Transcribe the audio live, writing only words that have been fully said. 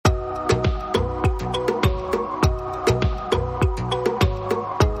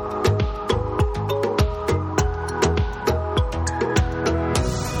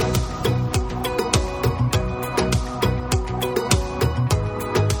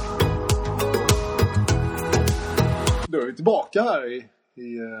vi tillbaka här i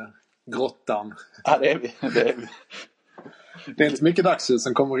grottan. Ja, det är vi. Det är inte mycket dagsljus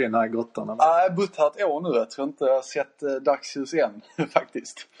som kommer in här i grottan. Eller? Ja, jag har bott här ett år nu. Jag tror inte jag har sett dagsljus än,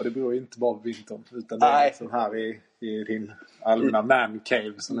 faktiskt. Och det beror inte bara på vintern. Utan det är liksom här i din allmänna man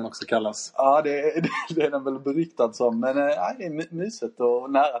cave, som den också kallas. Ja, det är den väl beryktad som. Men det är mysigt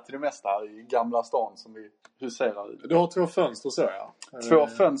och nära till det mesta här i Gamla stan som vi huserar i. Du har 2 fönster, så ja. 2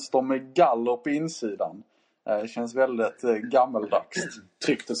 fönster med galler på insidan. Det känns väldigt gammaldags.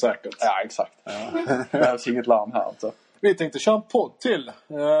 Tryggt och säkert. Ja, exakt. Det behövs inget larm här alltså. Vi tänkte köra en podd till.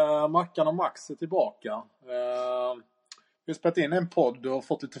 Mackan och Max är tillbaka. Vi har spelat in en podd och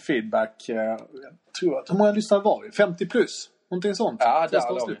fått lite feedback. Jag tror att hur många lyssnare var vi? 50 plus? Någonting sånt. Ja, det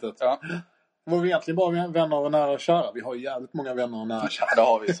ja. Var vi egentligen bara vänner och nära och kära? Vi har jävligt många vänner och nära och kära. Ja, det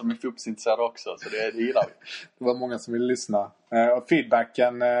har vi, som är fotbollsintresserade också. Så det gillar vi. Det var många som ville lyssna. Och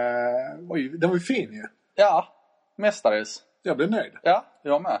feedbacken den var ju fin ju. Ja, mestadels. Jag blev nöjd. Ja,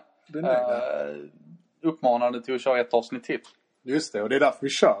 jag med. Uppmanande till att köra ett avsnitt till. Just det, och det är därför vi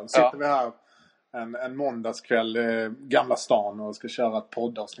kör. Sitter vi här en måndagskväll Gamla stan och ska köra ett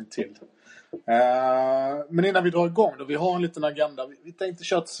poddavsnitt till. Men innan vi drar igång då, vi har en liten agenda. Vi tänkte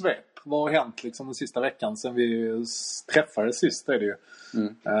köra ett svep. Vad har hänt liksom den sista veckan sen vi träffades sist, är det ju.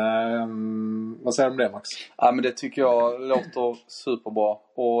 Vad säger du om det, Max? Ja, men det tycker jag låter superbra.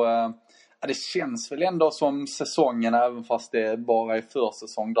 Och det känns väl ändå som säsongen, även fast det bara är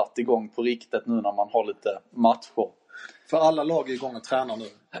försäsong, dratt igång på riktigt nu när man har lite matcher. För alla lag är igång och tränar nu.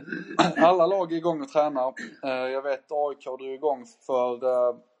 Alla lag är igång och tränar. Jag vet AIK drog igång för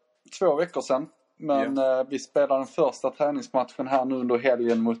 2 veckor sedan. Men vi spelar den första träningsmatchen här nu under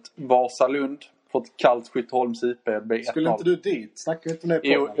helgen mot Vasalund på ett kallt Skytteholms IP. Skulle inte du dit? Snackar vi inte om det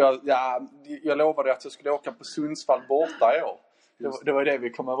på? Jag lovade att jag skulle åka på Sundsvall borta i år. Det var det vi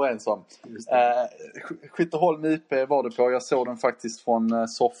kom överens om. Skytteholm IP var det på. Jag såg den faktiskt från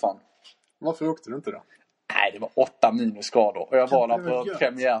soffan. Varför åkte du inte då? Nej, det var 8 minusgrader. Och jag var där på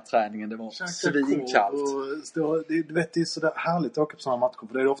premiärträningen. Det var svinkallt. Du vet, det är sådär härligt att åka på sådana matcher.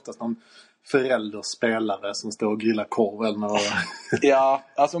 För det är oftast någon förälderspelare som står och grillar korv eller något. Ja,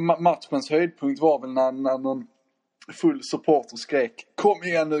 alltså matchens höjdpunkt var väl när någon full supporter skrek: kom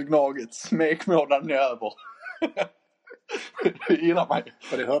igen nu Gnaget, smekmånaden är över. Det gillar mig.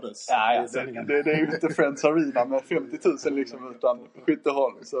 Och det hördes. Ja, det är ju inte Friends Arena med 50 000 liksom, utan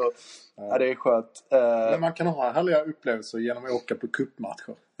Skytteholm. Så det är skönt. Men man kan ha härliga upplevelser genom att åka på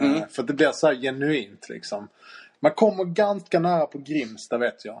cupmatcher. För det blir så här genuint liksom. Man kommer ganska nära på Grimsta,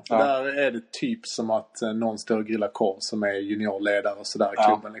 vet jag. Ja. Där är det typ som att någon står och grillar korv som är juniorledare och sådär i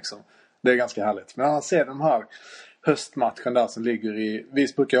klubben liksom. Det är ganska härligt. Men man ser de här höstmatchen där som ligger i... Vi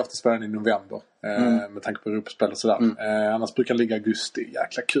brukar ofta spela den i november. Med tanke på Europaspel och sådär. Annars brukar det ligga i augusti.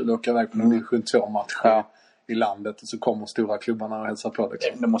 Jäkla kul att åka iväg på någon 7-2-match i landet. Och så kommer stora klubbarna och hälsar på.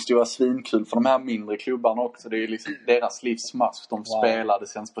 Liksom. Det måste ju vara svinkul för de här mindre klubbarna också. Det är liksom deras livsmatch. De spelar, det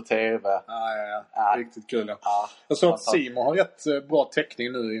sänds på tv. Ja. Riktigt kul. Ja. Jag såg att Simon har rätt bra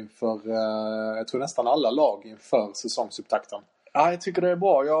täckning nu inför... jag tror nästan alla lag inför säsongsupptakten. Ja, jag tycker det är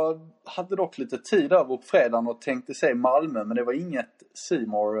bra. Jag hade dock lite tid över på fredagen och tänkte se Malmö, men det var inget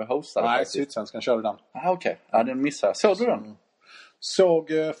Simon hostade. Nej, Sydsvenskan körde den. Okej. Ja, den missade jag. Såg du den?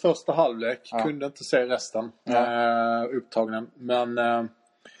 Såg första halvlek. Kunde inte se resten. Upptagningen. Men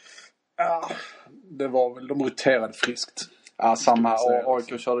det var väl, de roterade friskt. Ja, samma. Och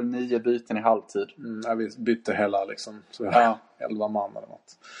AIK körde 9 byten i halvtid. Vi bytte hela liksom. Så 11 man eller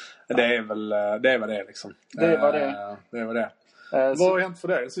något. Det är väl det liksom. Det var det. Vad har hänt för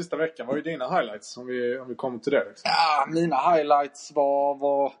dig den sista veckan? Vad är dina highlights om vi kommer till det? Liksom? Ja, mina highlights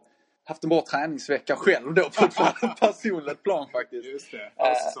var haft en bra träningsvecka själv då på ett personligt plan faktiskt. Just det,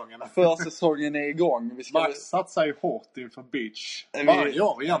 försäsongen är igång. Max satsar ju hårt inför beach. Varje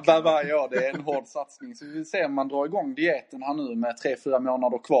år egentligen. Varje år, det är en hård satsning. Så vi vill se om man drar igång dieten här nu med 3-4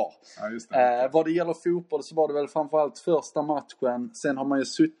 månader kvar. Ja, just det. Vad det gäller fotboll så var det väl framförallt första matchen. Sen har man ju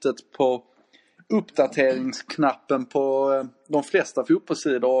suttit på uppdateringsknappen på de flesta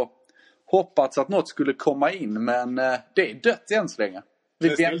fotbollssidor och hoppats att något skulle komma in. Men det är dött än så länge.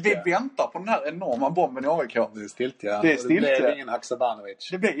 Vi väntar på den här enorma bomben i AIK. Det är stiltja. Det blir ingen Haksabanovic.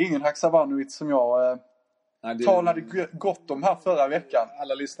 Det blir ingen Haksabanovic som jag talade gott om här förra veckan.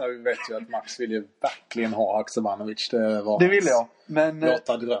 Alla lyssnare vet ju att Max vill ju verkligen ha Haksabanovic. Det vill jag. Men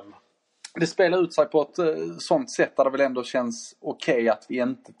blåta dröm. Det spelar ut sig på ett sånt sätt där det väl ändå känns okej att vi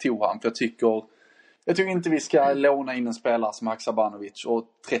inte tog han. För jag tycker inte vi ska låna in en spelare som Haksabanovic och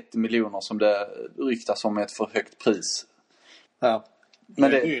 30 miljoner som det ryktas om ett för högt pris. Ja.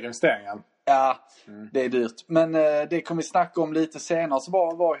 Men det är dyr investeringen. Ja, det är dyrt. Men det kommer vi snacka om lite senare. Så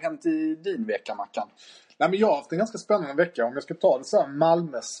vad har hänt i din vecka, Mackan? Nej, men jag har haft en ganska spännande vecka. Om jag ska ta det så här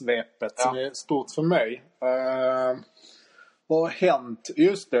Malmö-svepet som är stort för mig. Vad har hänt?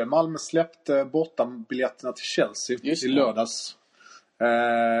 Just det, Malmö släppte bortabiljetterna till Chelsea i lördags.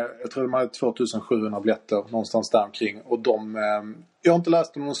 Jag tror de hade 2700 biljetter någonstans där omkring. Och jag har inte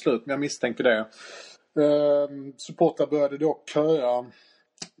läst om någon slut, men jag misstänker det. Supportrar började då köa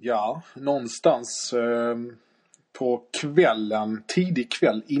någonstans på kvällen, tidig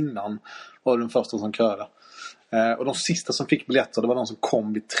kväll innan var det den första som köade. Och de sista som fick biljetter, det var de som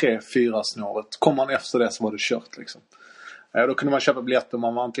kom vid 3-4 snåret. Kom man efter det så var det kört liksom. Då kunde man köpa biljetter om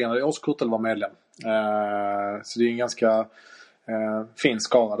man var antingen hade årskort eller var medlem. Så det är en ganska fin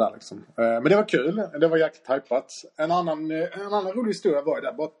skara där liksom. Men det var kul, det var jäkligt hypat. En annan rolig historia var ju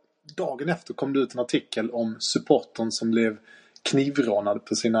där. Bara dagen efter kom det ut en artikel om supportern som blev knivrånad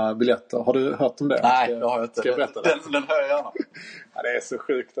på sina biljetter. Har du hört om det? Nej, det har jag inte. Ska jag berätta det? Den hör jag gärna. Ja, det är så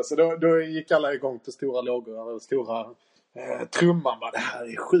sjukt. Alltså, då gick alla igång på stora lågor och stora trumman. Bara, det här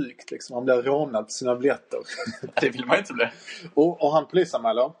är sjukt. Liksom. Han blev rånad på sina biljetter. Det vill man inte bli. Och han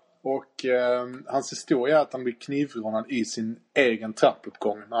polisanmäler. Och hans historia är att han blir knivrånad i sin egen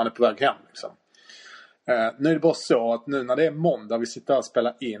trappuppgång när han är på väg hem. Liksom. Nu är det bara så att nu när det är måndag vi sitter här och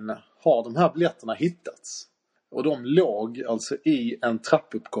spelar in har de här biljetterna hittats. Och de låg alltså i en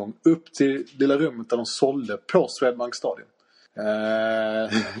trappuppgång upp till lilla rummet där de sålde på Swedbank Stadion.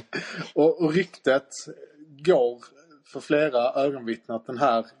 Och ryktet går för flera ögonvittnen att den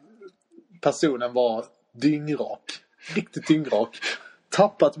här personen var dyngrak. Riktigt dyngrak.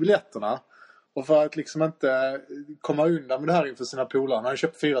 Tappat biljetterna. Och för att liksom inte komma undan med det här inför sina polare. Han har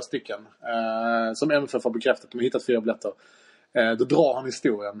köpt 4 stycken. Som MFF har bekräftat. De har hittat 4 biljetter. Då drar han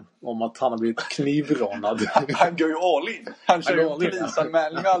historien om att han har blivit knivrånad. Han går ju all in. Han kör ju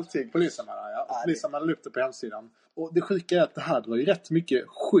polisanmälning och allting. Polisanmälan, ja. Polisanmälan upp det på hemsidan. Och det sjuka är att det här drar ju rätt mycket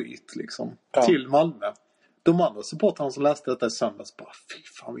skit liksom. Ja. Till Malmö. De andra supportrarna som läste detta i söndags bara, fy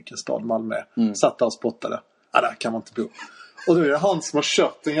fan vilken stad Malmö är. Satt där och spottade. Där kan man inte bo. Och då är det han som har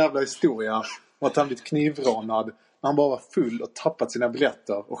kört en jävla historia om att han blivit knivrånad. Han bara var full och tappat sina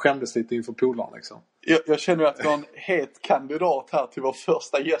biljetter och skämdes lite inför polaren liksom. Jag känner att någon het kandidat här till vår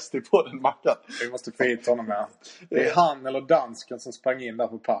första gäst i podden, Mackan. Vi måste få hit honom med. Det är han eller dansken som sprang in där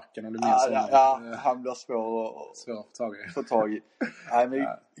på parken. Om du minns han blir svår att få tag i. Nej, men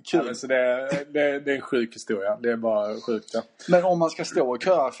kul. Ja, så det är en sjuk historia. Det är bara sjukt. Ja. Men om man ska stå och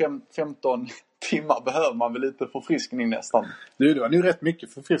köra 15 timmar behöver man väl lite förfriskning nästan. Det var nu rätt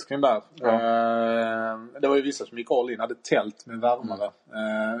mycket förfriskning där. Ja. Det var ju vissa som gick all in. Hade tält med värmare.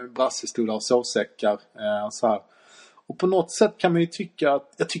 Brassestolar och sovsäckar. Så här. Och på något sätt kan man ju tycka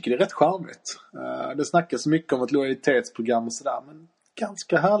att jag tycker det är rätt charmigt. Det snackas så mycket om ett lojalitetsprogram och sådär. Men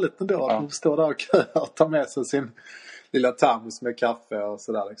ganska härligt ändå att man står där och köar och tar med sig sin lilla termos med kaffe och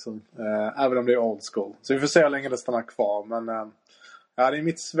sådär liksom. Även om det är old school. Så vi får se hur länge det stannar kvar. Men ja, det är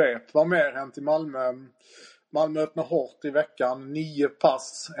mitt svep. Vad mer hänt i Malmö? Malmö öppnar hårt i veckan. 9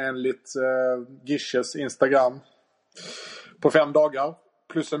 pass enligt Gisches Instagram. På 5 dagar.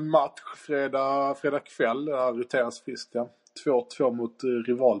 Plus en match fredag kväll. Där roteras friskt, ja. 2-2 mot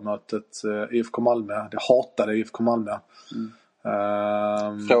rivalmötet IFK Malmö. Det hatade IFK Malmö.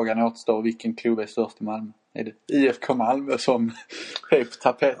 Frågan återstår, vilken klubb är störst i Malmö? Är det IFK Malmö som är på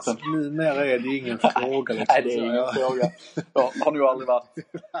tapeten? Alltså, numera är det ingen fråga. Liksom. Nej, det är ingen fråga. Ja, har nu aldrig varit.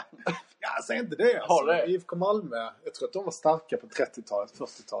 Ja, säg inte det. Alltså. Har det? IFK Malmö, jag tror att de var starka på 30-talet,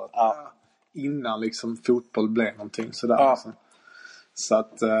 40-talet. Ja. Innan liksom fotboll blev någonting sådär. Ja. Liksom. Så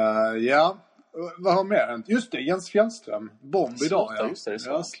att, ja. Vad har mer hänt? Just det, Jens Fjällström. Bomb idag, ja. Just det,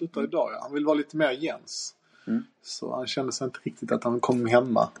 ja, slutar idag, ja. Han vill vara lite mer Jens. Så han kände sig inte riktigt att han kom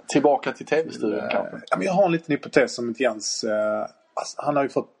hemma. Tillbaka till tv-studion kanske? Ja, men jag har en liten hypotes om ett Jens. Alltså, han har ju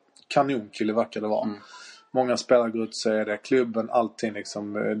fått kanonkille, verkar det vara. Många spelare går ut och säger det. Klubben, allting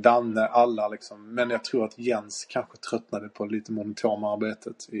liksom. Danne, alla liksom. Men jag tror att Jens kanske tröttnade på lite monotona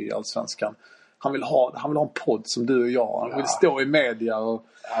arbetet i Allsvenskan. Han vill ha en podd som du och jag. Han vill stå i media och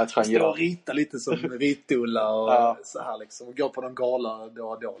stå och rita lite som ritulla och så här liksom. Och gå på någon gala då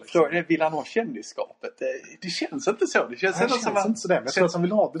och då. Liksom. Vill han ha kändisskapet? Det känns inte så. Det känns inte så. Men jag tror att han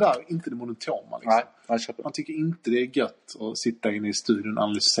vill ha det där, inte det monotona liksom. Nej, han tycker inte det är gött att sitta inne i studion och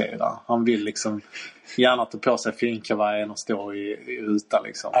analysera. Han vill liksom gärna ta på sig finkavajen och stå i ruta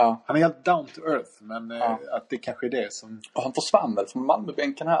liksom. Ja. Han är helt down to earth, men att det kanske är det som... Och han försvann väl från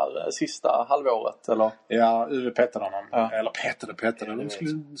Malmöbänken här sista halvåret, eller? Ja, Uwe petade honom. Ja. Eller petade. De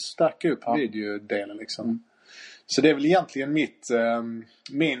skulle stärka upp videodelen liksom. Så det är väl egentligen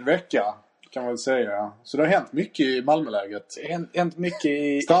min vecka. kan man väl säga. Så det har hänt mycket i Malmöläget. Hänt mycket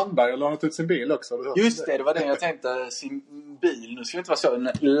i... Strandberg har lånat ut sin bil också. Just det var det jag tänkte. Sin bil, nu ska det inte vara så. En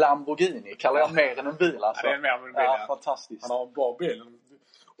Lamborghini kallar jag mer än en bil alltså. Ja, det är mer än en bil. Ja, fantastiskt. Han har en bra bil.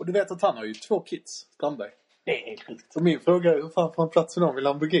 Och du vet att han har ju 2 kids, Strandberg. Det är helt sjukt. Och min fråga är, hur fan får han plats med dem i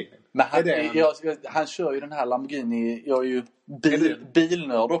Lamborghini? Men han kör ju den här Lamborghini. Jag är ju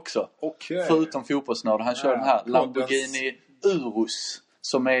bilnörd också. Okay. Förutom fotbollsnörd. Han kör den här Lamborghini Urus.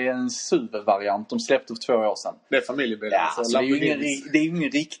 Som är en SUV-variant. De släppte för 2 år sedan. Det är familjebilen. Ja, alltså, det är ju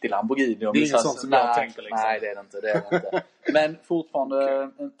ingen riktig Lamborghini. Det är ingen sån som jag tänker liksom. Nej, det är det inte. Men fortfarande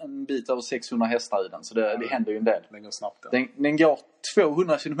en bit över 600 hästar i den. Så det händer ju en del. Den går snabbt. Den går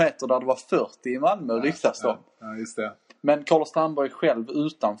 200 kilometer där det var 40 i Malmö ryktas då. Ja, just det. Men Carlos Strandberg själv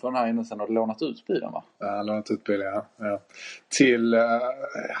utanför den här händelsen har lånat ut bilen, va? Ja, han lånat ut bilen, ja. Till...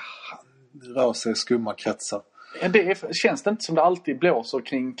 han rör sig i skumma kretsar. Känns det inte som det alltid blåser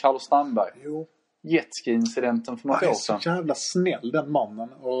kring Carlos Strandberg? Jo. Jetski-incidenten för något år sedan. Han är så jävla snäll, den mannen.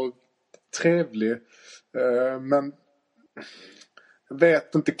 Och trevlig. Men... Jag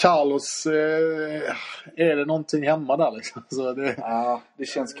vet inte, Carlos... är det någonting hemma där liksom? Så det... Ja, det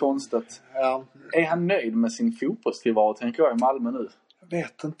känns konstigt. Ja. Är han nöjd med sin fotbollstillvaro, tänker jag, i Malmö nu? Jag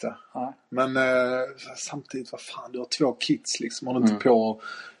vet inte. Ja. Men samtidigt, vad fan, du har 2 kids liksom. Håller inte på och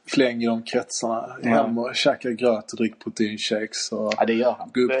flänger de kretsarna. Hem och käkar gröt och dricker proteinshakes. Och ja, det gör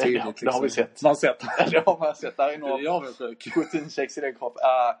han. Gå upp tidigt, liksom. Det har vi sett. Man har sett. Det har man sett. Där är några avundsjuk. proteinshakes i den kroppen.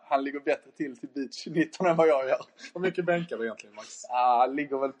 Han ligger bättre till beach 19 än vad jag gör. Hur mycket bänkar du egentligen, Max? Han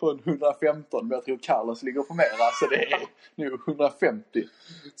ligger väl på 115. Men jag tror Carlos ligger på mer. Så det är nu 150.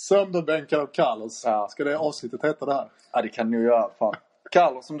 Sönderbänkar av Carlos. Ja. Ska det avsnittet heta det här? Ja, det kan ni göra. Fan.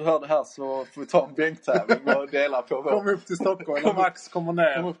 Carlos, om du hör det här så får vi ta en bänktävling och dela på vår. Kom upp till Stockholm. Max kommer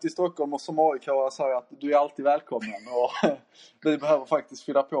ner. Kom upp till Stockholm och som AIK säger att du är alltid välkommen. Och vi behöver faktiskt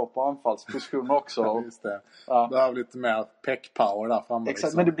fylla på anfallspositioner också. Ja, just det. Ja. Behöver lite mer peck-power där framme. Exakt,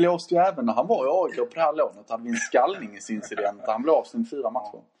 liksom. men det blåste ju även när han var i AIK på det här lånet. Han hade en skallningsincident. Han blev av sin 4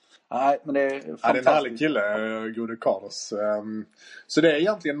 matcher. Nej, men det är fantastiskt. Ja, det är en härlig kille, gode Carlos. Så det är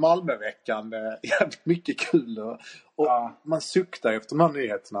egentligen Malmöveckan. Jävligt mycket kul. Och man suktar efter de här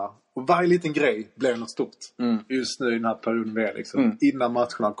nyheterna. Och varje liten grej blir något stort. Just nu i den här perioden vi är liksom. Innan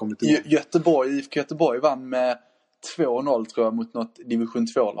matcherna har kommit igång. IFK Göteborg vann med 2-0 tror jag mot något division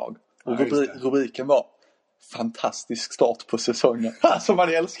 2-lag. Och rubriken var fantastisk start på säsongen. Alltså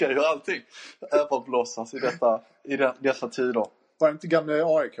man älskar ju allting. Överblåsas i dessa tider. Var det inte gamla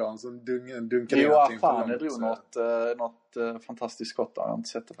AIK som dunkade jo, allting? Jo, fan, det drog något fantastiskt skott där. Jag har inte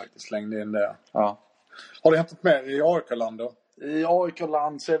sett det faktiskt. Slängde in det. Ja. Har det hänt något mer i AIK-land då? I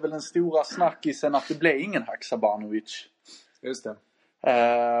AIK-land så är väl den stora snackisen att det blev ingen Haksabanovic. Just det.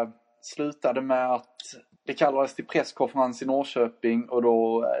 Slutade med att det kallades till presskonferens i Norrköping och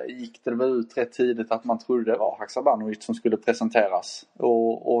då gick det väl ut rätt tidigt att man trodde det var Haksabanovic som skulle presenteras.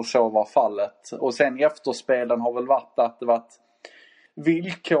 Och så var fallet. Och sen efterspelen har väl varit att det varit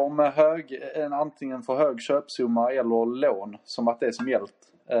villkor med antingen för hög köpsumma eller lån som att det som gällt.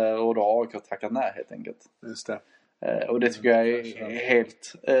 Och då har AIK tackat nej helt enkelt. Just det. Och det tycker jag är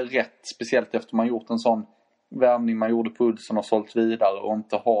helt rätt. Speciellt efter man gjort en sån värvning man gjorde på Ulsen och sålt vidare. Och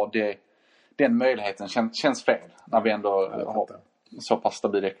inte ha den möjligheten känns fel. När vi ändå har så pass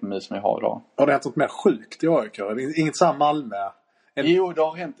stabil ekonomi som vi har idag. Har det hänt något mer sjukt i AIK? Inget samma Malmö? Jo, det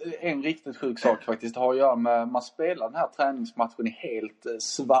har hänt en riktigt sjuk sak faktiskt. Det har att göra med man spelar den här träningsmatchen i helt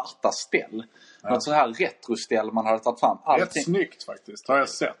svarta ställ. Något sån här retroställ man hade tagit fram. Rätt snyggt faktiskt, har jag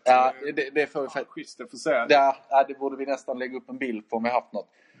sett. Ja, det får vi schysst, jag får säga. Ja, det borde vi nästan lägga upp en bild på om vi haft något.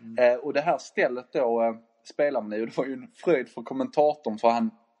 Och det här stället då spelar man i. Och det var ju en fröjd för kommentatorn för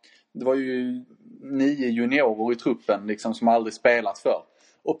det var ju 9 juniorer i truppen liksom, som aldrig spelat för.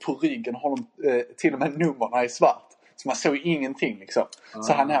 Och på ryggen har de till och med nummerna i svart. Så man såg ingenting liksom.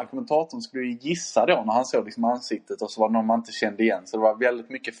 Så han här kommentatorn skulle ju gissa då när han såg liksom ansiktet och så var det någon man inte kände igen. Så det var väldigt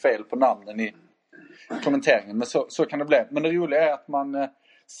mycket fel på namnen i kommenteringen. Men så kan det bli. Men det roliga är att man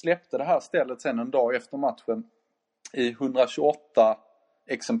släppte det här stället sen en dag efter matchen i 128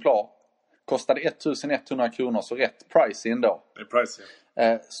 exemplar. Kostade 1100 kronor, så rätt price ändå. Det är price.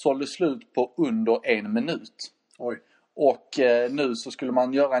 Sålde slut på under 1 minut. Oj. Och nu så skulle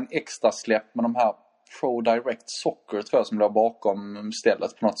man göra en extra släpp med de här Pro Direct Soccer tror jag som låg bakom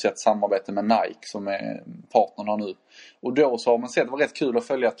stället på något sätt, samarbete med Nike som är partnern nu. Och då så har man sett, det var rätt kul att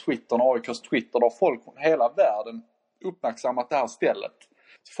följa Twitter, AIKs Twitter, där folk från hela världen uppmärksammat det här stället.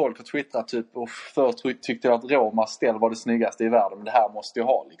 folk har twittrat typ, och förut tyckte jag att Romas ställ var det snyggaste i världen, men det här måste jag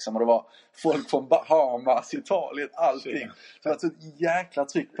ha liksom. Och det var folk från Bahamas, Italien, allting. Så det var ett jäkla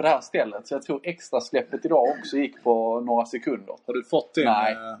tryck på det här stället. Så jag tror extra släppet idag också gick på några sekunder. Har du fått det?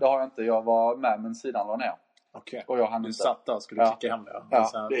 Nej, det har jag inte. Jag var med, men sidan var ner. Okej. Och jag hann du inte. Satt där och skulle klicka hem det.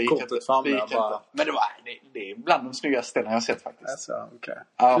 Ja, det gick inte. Bara... Men det är bland de snyggaste ställen jag har sett faktiskt. Alltså, okay.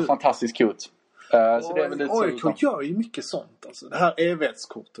 Ja, fantastiskt coolt. Så det är väl lite AIK gör ju mycket sånt. Alltså. Det här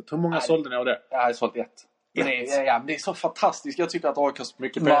evighetskortet. Hur många sålde ni av det? Jag har sålt ett. Det är så fantastiskt. Jag tycker att AIKs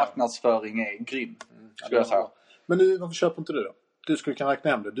marknadsföring är grym. Skulle jag säga. Men nu, varför köper inte du då? Du skulle kunna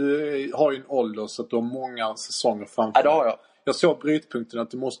räkna hem det. Du har ju en ålder så att du har många säsonger framför dig. Ja, det har jag. Jag såg brytpunkten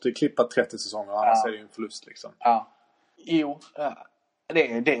att du måste klippa 30 säsonger. Annars är det ju en förlust liksom. Ja. Jo.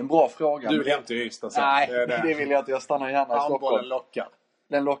 Det är en bra fråga. Du vill inte i Ystad sen. Nej, det vill jag inte. Jag stannar gärna i Stockholm. Lockar.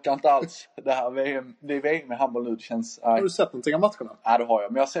 Den lockar inte alls. Det här VM, det är VM med handboll nu. Det känns... Har du sett någonting av matcherna? Ja, det har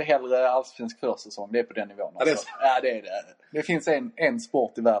jag. Men jag ser hellre allsvensk försäsong. Det är på den nivån. Alltså. Det är det. Det finns en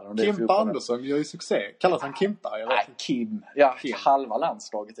sport i världen. Och det Kimpa Andersson gör ju succé. Kallas han Kimpa? Nej, Kim. Ja, halva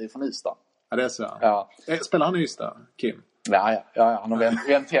landslaget är från Ystad. Ja, det är så. Ja. Spelar han i Ystad, Kim? Ja. Han har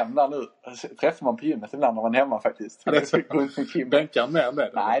vänt hem där nu. Träffar man på gymmet ibland när man är hemma faktiskt. Ja, det är Kim. Bänkar han med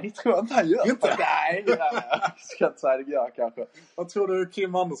det? Nej, det tror jag inte han gör. Inte? Nej, jag ska inte säga det gör kanske. Vad tror du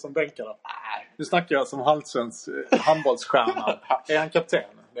Kim Andersson bänkar då? Nej. Nu snackar jag som halvsvensk handbollsstjärna. Är han kapten?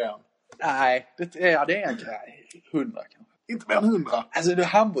 Det är han. Nej, det är han. 100 kanske. Inte mer än 100? Alltså det är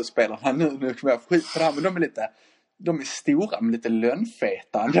handbollsspelarna nu kommer jag få skit på det här, men de är stora men lite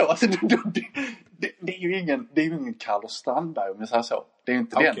lönnfeta ändå. Alltså, det är ju ingen Carlos Strandberg om jag säger så. Det är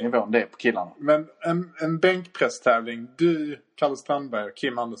inte den nivån det är på killarna. Men en bänkpresstävling, du, Carlos Strandberg och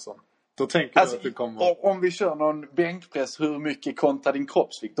Kim Andersson. Då tänker du att du kommer... Om vi kör någon bänkpress, hur mycket kontra din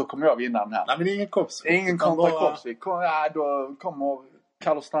kroppsvikt, då kommer jag vinna den här. Nej, men det är ingen kroppsvikt. Ingen kontra kroppsvikt. Då kommer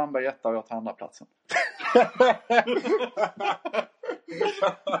Carlos Strandberg etta och jag tar andra platsen.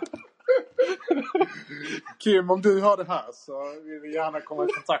 Kim, om du har det här så vill vi gärna komma i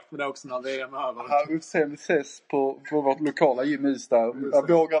kontakt med dig också när VM är över. Ja, vi ses på vårt lokala gym i Ystad. Jag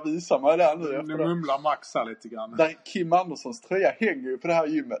vågar visa mig där nu. Nu mumlar Max här lite grann. Där Kim Anderssons tröja hänger ju på det här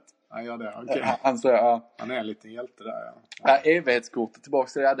gymmet. Ja, gör det. Okay. Han är en liten hjälte där, evighetskortet tillbaka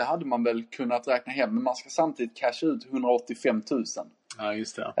till det. Det hade man väl kunnat räkna hem. Men man ska samtidigt casha ut 185 000. Ja,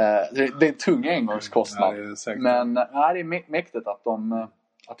 just det. Det är en tung engångskostnad. Ja, men det är mäktigt att de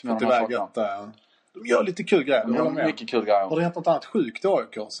gör de här sakerna. De gör lite kul grejer. De gör mycket kul grejer. Har det hänt något annat sjukt i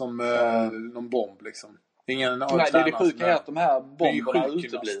AIK som någon bomb liksom? Nej, det sjuka är att de här bomberna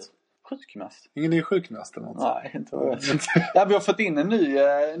uteblir. Sjukgymnast? Ingen är sjukgymnast eller något? Nej, inte vad jag vet. Ja, vi har fått in en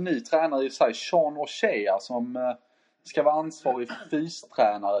ny tränare i sig, Sean O'Shea, som ska vara ansvarig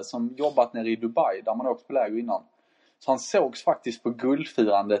fystränare som jobbat nere i Dubai där man åkt på läger innan. Så han sågs faktiskt på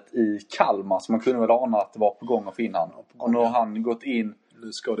guldfirandet i Kalmar, så man kunde väl ana att det var på gång och innan. Och nu har han gått in.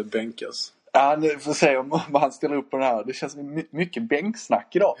 Nu ska det bänkas. Ja, nu får se om han ställer upp på det här. Det känns mycket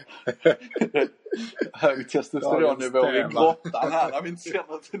bänksnack idag. Hög testosteronnivå i grottan här när vi inte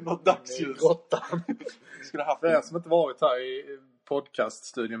ser något dagsljus. Grottan. För er som inte varit här i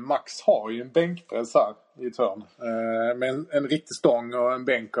podcaststudion, Max har ju en bänkpress här i ett hörn. Med en riktig stång och en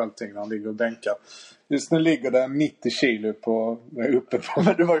bänk och allting när han ligger och bänkar. Just nu ligger det 90 kilo uppe på.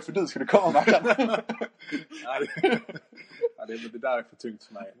 Men det var ju för du skulle komma. Det där är för tungt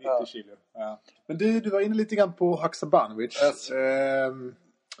för mig. 90 kilo. Ja. Men du var inne lite grann på Haksabanovic. Yes.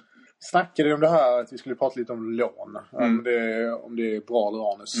 Snackade om det här att vi skulle prata lite om lån. Om det är bra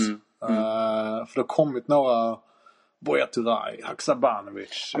eller anus. För det har kommit några Buya Turay,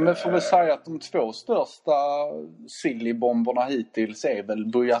 Haksabanovic. Men får vi säga att de två största Silly-bomberna hittills är väl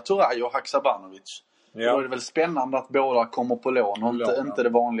Buya Turay och Haksabanovic. Ja. Då är det väl spännande att båda kommer på lån och inte det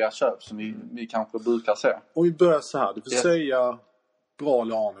vanliga köp som vi kanske brukar se. Och vi börjar så här. Du får säga bra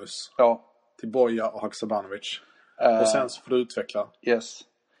eller anus till Buya och Haksabanovic. Och sen så får du utveckla. Yes.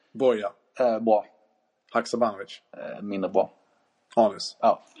 Buya. Bra. Haksabanovic. Mindre bra. Anus.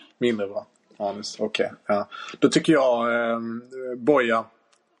 Ja. Mindre bra. Anus, okej. Ja. Då tycker jag Buya,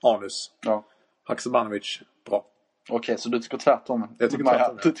 anus. Ja. Haksabanovic, bra. Okej, så du tycker tvärtom? Jag tycker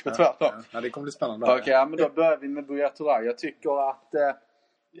tvärtom. Du tycker tvärtom? Ja, det kommer bli spännande. Okej, men då börjar vi med Buya Turay.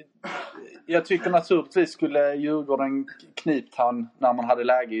 Jag tycker naturligtvis skulle Djurgården knipt han när man hade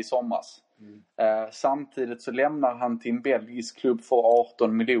läge i somras. Samtidigt så lämnar han till en belgisk klubb för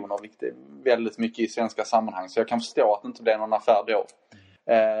 18 miljoner, vilket är väldigt mycket i svenska sammanhang. Så jag kan förstå att det inte blir någon affär då.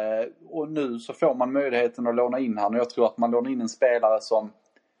 Och nu så får man möjligheten att låna in han. Och jag tror att man lånar in en spelare som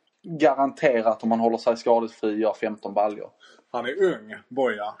garanterat om man håller sig skadesfri gör 15 baljor. Han är ung,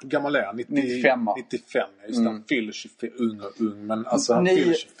 Boja. Gammal är 95. 95, just det. Fyller 24, ung. Men alltså han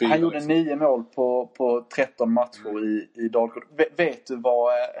fyller 24. Han gjorde 9 mål på 13 matcher i Dalkurd. Vet du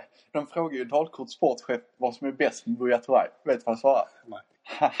vad... De frågar ju Dalkurd sportchef vad som är bäst med Buya Turay. Vet du vad han svarar? Nej.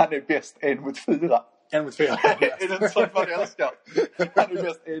 Han är bäst 1 mot 4. 1 mot 4. Är det inte så att man älskar? Han är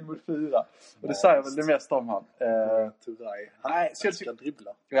bäst 1 mot 4. Och det säger väl det mesta om han. Turay. Nej, så ska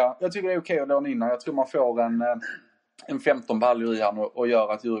dribbla. Ja, jag tycker det är okej att låna in. Jag tror man får en 15 baljor i han och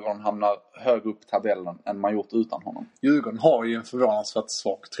gör att Djurgården hamnar högre upp i tabellen än man gjort utan honom. Djurgården har ju en förvånansvärt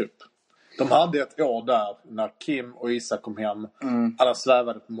svag trupp. De hade ett år där när Kim och Isak kom hem. Alla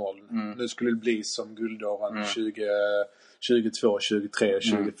svävade på moln. Nu skulle det bli som guldåren 2022, 23,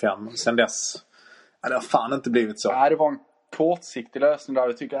 25. Sen dess det har fan inte blivit så. Nej, det var en kortsiktig lösning där.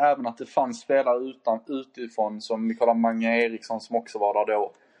 Jag tycker även att det fanns spelare utifrån som Nikola Mange Eriksson som också var där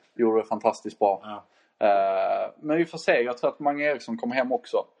då. Gjorde det fantastiskt bra. Ja. Men vi får se. Jag tror att Mange Eriksson kommer hem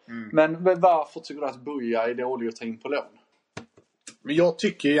också. Men varför tycker du att Buya är dålig att ta in på lån? Men jag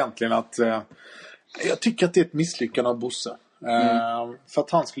tycker egentligen att det är ett misslyckande av Bosse. För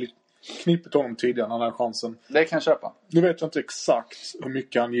att han skulle knipit honom tidigare när han hade chansen. Det kan jag köpa. Nu vet jag inte exakt hur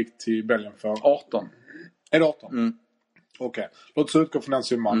mycket han gick till Belgien för. 18. Är det 18? Okej. Låt oss utgå från den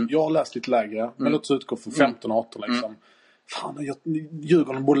summan. Jag har läst lite lägre. Men låt oss utgå från 15-18 liksom. Fan,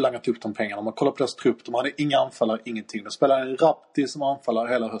 Djurgården borde langat upp de pengarna. Man kollar på deras trupp. De hade inga anfallare, ingenting. De spelade en Rapti som anfallare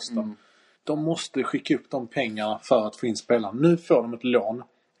hela hösten. De måste skicka upp de pengarna för att få in spelaren. Nu får de ett lån.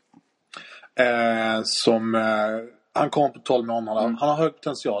 Han kommer på 12 månader. Han har hög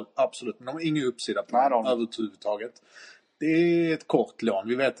potential, absolut. Men de har ingen uppsida på honom överhuvudtaget. Det är ett kort lån.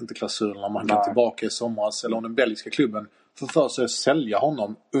 Vi vet inte klausulerna om han kan tillbaka i somras. Eller om den belgiska klubben får för sig att sälja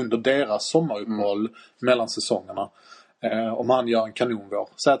honom under deras sommaruppehåll mellan säsongerna. Om han gör en kanonvår.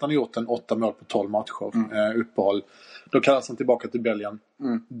 Säg att han har gjort en 8 mål på 12 matcher uppehåll. Då kallas han tillbaka till Belgien.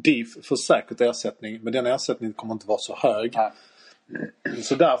 DIF får säkert ersättning. Men den ersättningen kommer inte vara så hög.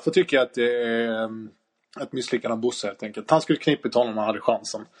 Så därför tycker jag att det är ett misslyckande av Bosse helt enkelt. Han skulle knipit honom när han hade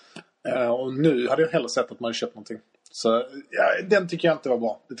chansen. Och nu hade jag hellre sett att man hade köpt någonting. Så den tycker jag inte var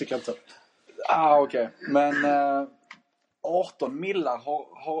bra. Det tycker jag inte. Okej. Men 18 millar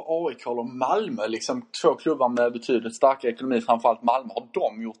har AIK och Malmö. Liksom 2 klubbar med betydligt starkare ekonomi. Framförallt Malmö. Har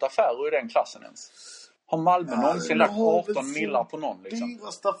de gjort affärer i den klassen ens? Har Malmö någonsin lagt 18 millar på någon? Liksom?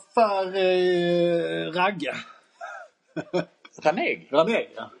 Dyraste affär är Ragge. Raneg,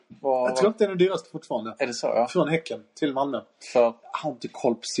 ja. Jag tror inte det är den dyraste fortfarande. Är det så, ja? Från Häcken till Malmö. För... Jag har inte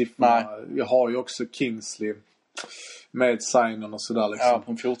koll på siffrorna. Nej. Jag har ju också Kingsley med signen och sådär liksom. Ja,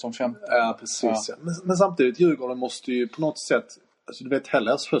 på 14-15. Ja, precis. Ja. Men samtidigt, Djurgården måste ju på något sätt... Alltså du vet,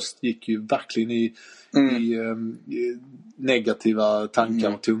 Hellers höst gick ju verkligen i negativa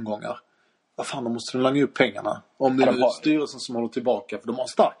tankar och tongångar. Vad fan, då måste de langa upp pengarna. Om det är styrelsen som håller tillbaka. För de har en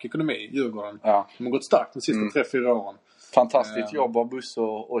stark ekonomi, Djurgården. Ja. De har gått starkt de sista 3-4 åren. Fantastiskt jobb av Buss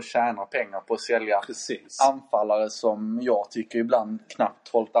och tjäna pengar på att sälja anfallare som jag tycker ibland knappt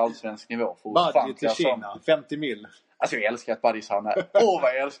hållit allsvensk nivå. Badji till Kina, 50 mil. Alltså jag älskar att Badji sa här.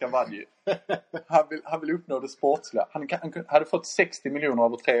 Vad jag älskar Badji. Han vill uppnå det sportsliga. Han hade fått 60 miljoner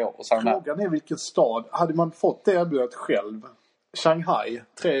över 3 år. Och frågan är vilken stad. Hade man fått det erbjudet själv? Shanghai,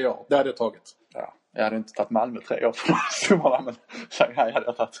 3 år. Det hade jag tagit. Ja, jag hade inte tagit Malmö 3 år för summarna, men Shanghai hade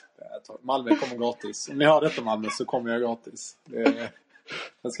jag tagit. Malmö kommer gratis. Om ni har detta Malmö så kommer jag gratis.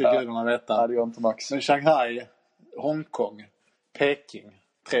 Det ska gudarna veta. Ja, det gör inte Max. Men Shanghai, Hongkong, Peking,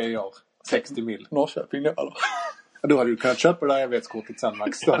 3 år, 60 mil. Norrköping då eller? Då hade du kunnat köpa det där evighetskortet sen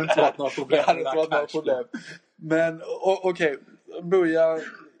Max. Det hade inte varit några problem. Det hade inte varit några problem. Men okej, Buya...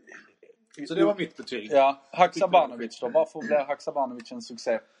 Så det var mitt betyg. Ja, Haksabanovic då. Varför blev Haksabanovic en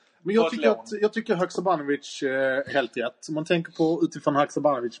succé? Men jag tycker Haksabanovic är helt rätt. Om man tänker på utifrån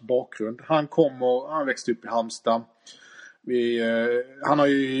Haksabanovic bakgrund. Han växte upp i Halmstad.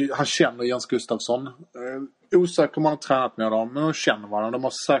 Han känner Jens Gustafsson. Osäker om han har tränat med dem. Men de känner varandra. De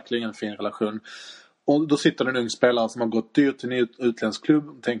har säkerligen en fin relation. Och då sitter det en ung spelare som har gått dyrt till en utländsk klubb.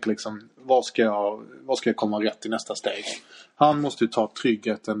 Och tänker liksom, vad ska jag komma rätt i nästa steg? Han måste ju ta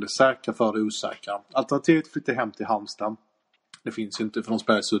tryggheten, det säkra för det osäkra. Alternativet flytta hem till Halmstad. Det finns ju inte för de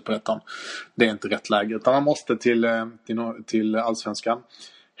spelar i Superettan. Det är inte rätt läge. Utan han måste till Allsvenskan.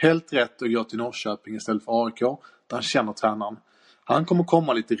 Helt rätt att gå till Norrköping istället för AIK. Där han känner tränaren. Han kommer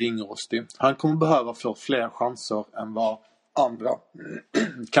komma lite ringrostig. Han kommer behöva få fler chanser än vad andra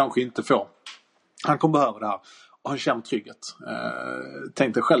kanske inte får. Han kommer behöva det här. Och han känner trygghet.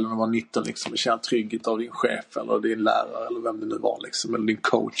 Tänk dig själv när du var 19 liksom. Känna trygghet av din chef eller din lärare eller vem det nu var liksom. Eller din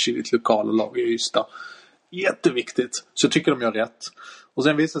coach i ditt lokala lag i Ystad. Jätteviktigt. Så jag tycker de gör rätt. Och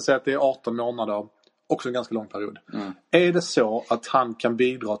sen visar det sig att det är 18 månader. Också en ganska lång period. Är det så att han kan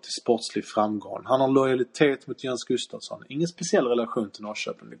bidra till sportslig framgång? Han har lojalitet mot Jens Gustafsson. Ingen speciell relation till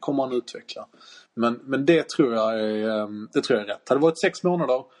Norrköping. Det kommer han utveckla. Men det tror jag är rätt. Hade det varit 6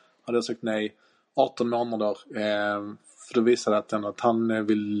 månader hade jag sagt nej. 18 månader. För då visar det att han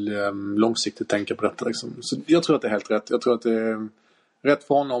vill långsiktigt tänka på detta. Liksom. Så jag tror att det är helt rätt. Jag tror att det är rätt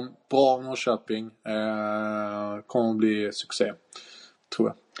för honom. Bra Norrköping. Kommer att bli succé. Tror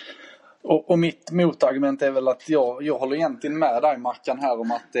jag. Och mitt motargument är väl att jag håller egentligen med dig, Mackan, här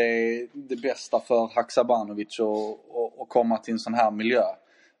om att det är det bästa för Haksabanovic att komma till en sån här miljö.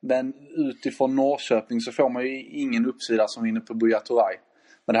 Men utifrån Norrköping så får man ju ingen uppsida som vinner på Buya Turay.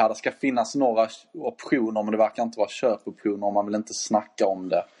 Men det ska finnas några optioner, men det verkar inte vara köpoptioner om man vill inte snacka om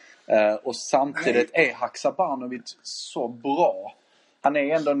det. Och samtidigt är Haksabanovic så bra. Han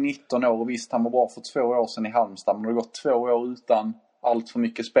är ändå 19 år och visst, han var bra för 2 år sedan i Halmstad, men det har gått 2 år utan allt för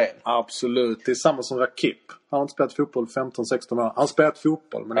mycket spel. Absolut. Det är samma som Rakip. Han har inte spelat fotboll 15-16 år. Han har spelat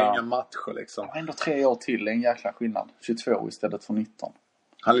fotboll, men det är inga matcher liksom. Han har ändå 3 år till. Det är en jäkla skillnad. 22 istället för 19.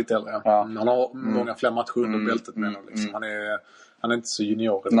 Han är lite äldre. Ja. Han har många fler matcher under bältet med honom. Liksom. Han är inte så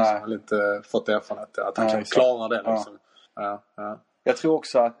junior. Liksom. Han har inte fått erfarenhet att han kan klara det. Liksom. Ja. Jag tror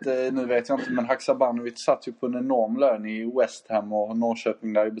också att, nu vet jag inte, men Haksabanovic satt ju på en enorm lön i West Ham och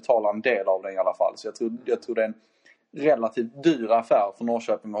Norrköping där ju betalar en del av den i alla fall. Så jag tror det är en relativt dyr affär för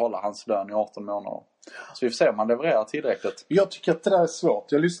Norrköping att hålla hans lön i 18 månader. Så vi får se om man levererar tillräckligt. Jag tycker att det där är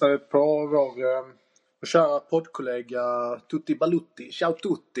svårt. Jag lyssnade på vår kära poddkollega Tutti Balutti. Ciao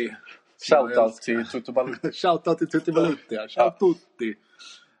Tutti. Shoutout till Tutti Balutti. Shoutout till Tutti Balutti. Ciao Tutti.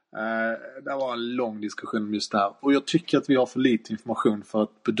 Det var en lång diskussion om just det här. Och jag tycker att vi har för lite information för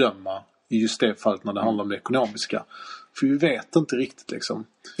att bedöma i just det fallet när det handlar om det ekonomiska. För vi vet inte riktigt liksom.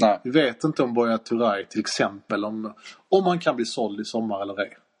 Nej. Vi vet inte om Buya Turay till exempel om man kan bli såld i sommar eller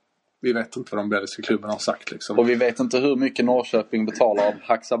ej. Vi vet inte vad de belgiska klubben har sagt liksom. Och vi vet inte hur mycket Norrköping betalar av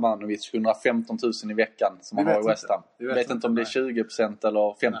Haksabanovic 115 000 i veckan som han har i West Ham. Vi vet inte om det är 20% eller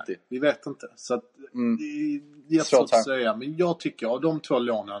 50%. Nej, vi vet inte. Så att, det är svårt att säga. Men jag tycker av de 2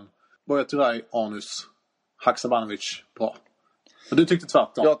 lånen, Buya Turay, Arnus, Haksabanovic, bra. Och du tyckte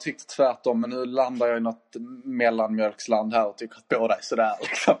tvärtom? Jag tyckte tvärtom, men nu landar jag i något mellanmjölksland här och tycker att båda är sådär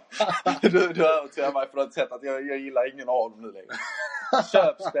liksom. Du övertygar mig på något sätt att jag gillar ingen av dem nu längre.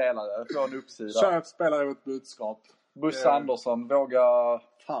 Köp spelare, få en uppsida. Köp spelare är ett budskap. Bosse Andersson, våga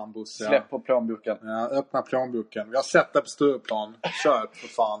släpp på plånboken. Ja, öppna plånboken. Vi har sett det på Stureplan. Köp för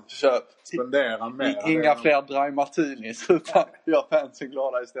fan. Köp. Spendera mer. Inga fler dry martinis utan gör fansen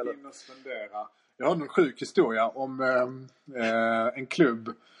glada istället. In och spendera. Jag hade en sjuk historia om en klubb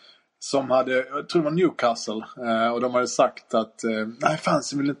som hade, jag tror det var Newcastle, och de hade sagt att nej,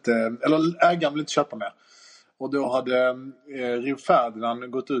 fansen vill inte, eller ägaren vill inte köpa mer. Och då hade Rio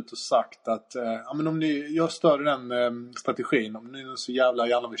Ferdinand gått ut och sagt att men om jag stöder den strategin, om ni så jävla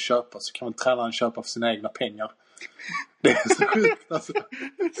gärna vill köpa så kan väl tränaren köpa för sina egna pengar. Det är så sjukt alltså.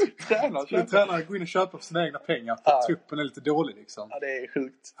 Tränaren går in och köper för sina egna pengar för att truppen är lite dålig liksom. Ja, det är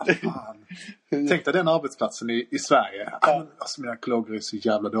sjukt. Tänk dig den arbetsplatsen i Sverige. Alltså mina kollegor är så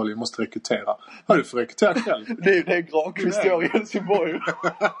jävla dåliga, jag måste rekrytera. Har du för rekrytera själv? Det är Granqvist i Helsingborg.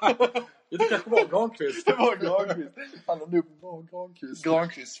 Det kanske var Granqvist. Det var Granqvist. Han har nog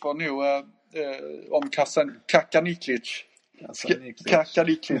Granqvist var nog om Kakaniklic.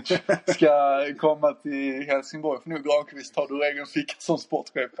 Kakaniklic ska komma till Helsingborg. För nu Granqvist tar du egen ficka som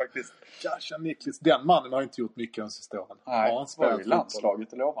sportchef faktiskt. Kakaniklic, den mannen har inte gjort mycket de sista åren. Nej, han spelade i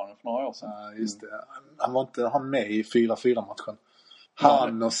landslaget i lovande för några år sedan. Ja, just det. Han var inte med i 4-4-matchen.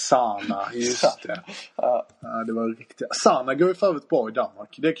 Han och Sana, just det. Ja, det var riktigt. Sana går ju för övrigt bra i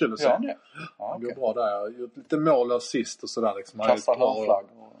Danmark. Det är kul att se. Ja, han går bra där. Gjort lite mål och assist och sådär. Liksom. Kastar hörflagg.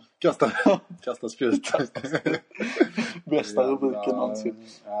 Kastar spjut. Bästa rubriken någonsin.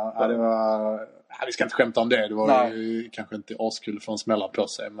 Ja, det var... vi ska inte skämta om det. Det var ju kanske inte askul för en smälla på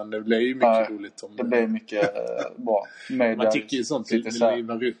sig. Men det blev ju mycket roligt. Det blev mycket bra. Man tycker ju sånt lite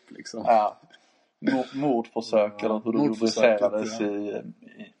livar upp liksom. Ja. Mordförsök eller hur det rubricerades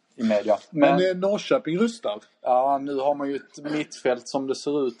i media. Men Norrköping rustar. Ja, nu har man ju ett mittfält som det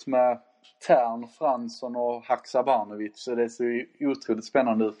ser ut med Tern, Fransson och Haksabanovic. Så det ser ju otroligt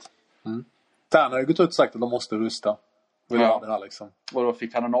spännande ut. Tern har ju gått ut och sagt att de måste rusta. Det här, liksom. Och då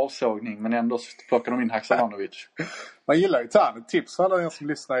fick han en avsågning, men ändå plockade de in Haksabanovic. Man gillar ju Tern. Ett tips för alla er som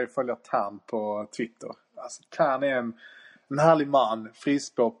lyssnar är att följa Tern på Twitter. Alltså, Tern är en härlig man,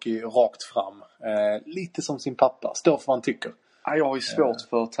 frispråkig, rakt fram. Lite som sin pappa. Står för vad han tycker. Ja, jag har ju svårt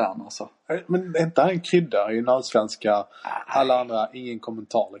för Tern alltså. Men är inte han en krydda i den allsvenska? Alla andra, ingen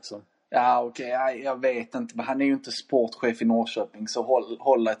kommentar liksom. Ja, okej. Jag vet inte. Men han är ju inte sportchef i Norrköping. Så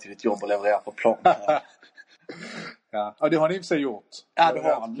håll dig till ditt jobb och leverera på plan. Ja, det har han i och för sig gjort. Ja, det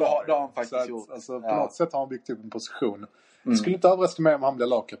har han faktiskt gjort. Alltså, på något sätt har han byggt upp en position. Det skulle inte överraska mig om han blir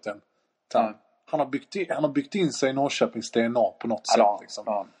lagkapten. Han har byggt in sig i Norrköpings DNA på något sätt.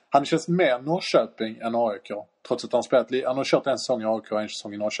 Liksom. Han känns mer Norrköping än AIK. Trots att han har kört en säsong i AIK och en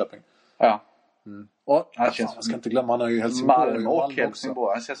säsong i Norrköping. Ja. Och man ska inte glömma, han har ju Helsingborg. Malmö och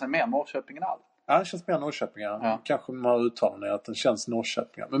Helsingborg. Han känns mer Norrköping än allt. Ja, han känns mer Norrköping. Ja. Kanske man har uttalat att den känns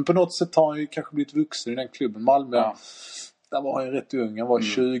Norrköping. Men på något sätt har han ju kanske blivit vuxen i den klubben. Malmö, där var han ju rätt ung. Han var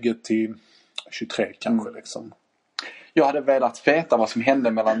 20 till 23 kanske liksom. Jag hade velat veta vad som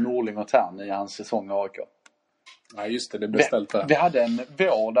hände mellan Norling och Tern i hans säsong i AIK. Ja, just det blev ställt där. Vi hade en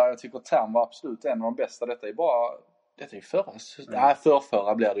vår där jag tycker Tern var absolut en av de bästa. Detta är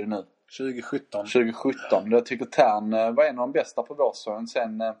förra blir det ju nu. 2017. Jag tycker Tern var en av de bästa på vårsäsongen.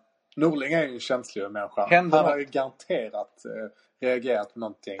 Sen Norling är ju en känslig människa. Han har ju garanterat reagerat på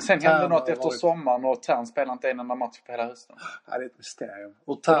någonting. Sen hände något efter sommaren och Tern spelade inte en enda match på hela hösten. Ja, det är ett mysterium.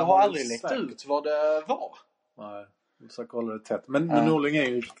 Och det har aldrig läckt ut vad det var. Nej, jag försöker hålla det tätt. Men Norling är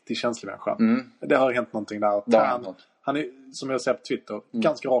ju en riktigt känslig människa. Det har hänt någonting där. Han är, som jag ser på Twitter,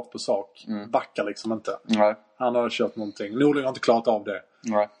 ganska rakt på sak. Backar liksom inte. Nej. Han har kört någonting. Norling har inte klarat av det.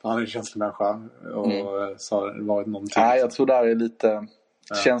 Nej. Han är en känslig människa. Och så har det varit någonting. Nej, jag tror där är lite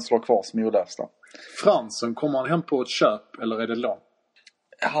känslor kvar som är olösta. Fransson, kommer han hem på ett köp eller är det lån?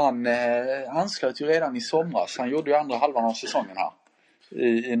 Han anslöt ju redan i somras. Han gjorde ju andra halvan av säsongen här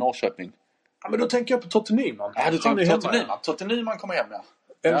i Norrköping. Ja, men då tänker jag på Totte Nyman. Ja, du tänker Totte Nyman. Totte Nyman kommer hem, ja.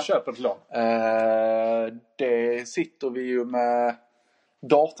 Eller köper ett lån. Det sitter vi ju med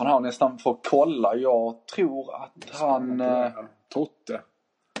datorn här nästan för att kolla. Jag tror att han...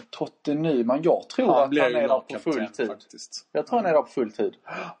 Totte Nyman. Jag tror att han är där på full tid. Faktiskt. Jag tror han är där på full tid.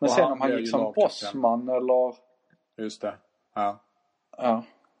 Men sen om han gick som bossman eller... Just det. Ja.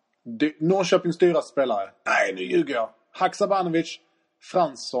 Norrköpings dyraste spelare. Nej, nu ljuger jag. Haksabanovic,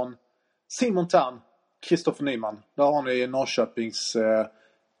 Fransson, Simon Tern, Kristoffer Nyman. Där har ni Norrköpings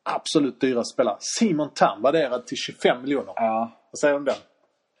absolut dyraste spelare. Simon Tern värderad till 25 miljoner. Ja. Vad säger du om den?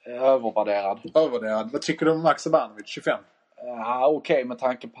 Övervärderad. Vad tycker du om Haksabanovic? 25? Ja, okej, med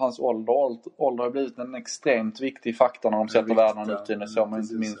tanke på hans ålder. Ålder har blivit en extremt viktig faktor när de sätter världen ut i. Det såg man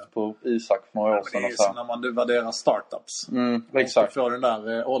inte minst på Isak för några år sedan. Det är som när man värderar startups. Exakt. För den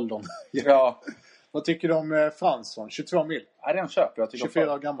där åldern. Ja. Vad tycker du om Fransson? 22 mil? Ja, den köper jag.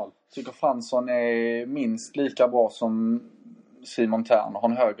 24 år gammal. Jag tycker Fransson är minst lika bra som Simon Tern. Har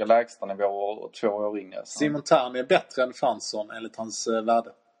en högre lägstanivå och 2 år yngre. Simon Tern är bättre än Fransson enligt hans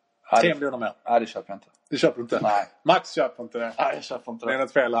värde. 3 miljoner mer. Nej, det köper jag inte. Du köper inte? Nej. Max köper inte det. Nej, jag köper inte det. Det är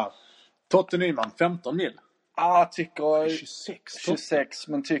något fel här. Totte Nyman, 15 mil. Jag tycker 26,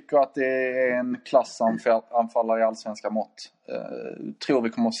 men tycker att det är en klassanfallare i allsvenska mått. Tror vi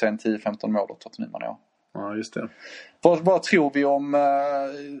kommer att se en 10-15 mål av Totte Nyman, ja. Ja, just det. Vad tror vi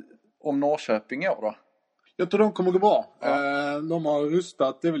om Norrköping i år då? Jag tror de kommer gå bra. De har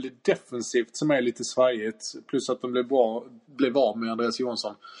rustat. Det är väl det defensivt som är lite svajigt. Plus att de blev av med Andreas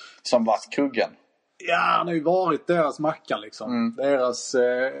Johansson. Som var kuggen. Ja, han har ju varit deras Mackan liksom. Deras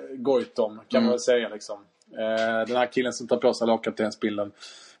Goitom kan man väl säga liksom. Den här killen som tar på sig lagkaptensbilden.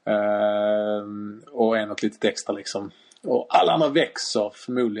 Och är något litet extra liksom. Och alla andra växer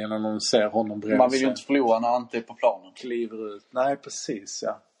förmodligen när de ser honom bredvid. Man vill ju inte förlora när han inte är på planen. Kliver ut. Nej, precis,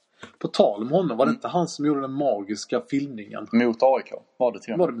 ja. På tal om honom, var det inte han som gjorde den magiska filmningen? Mot AIK, var det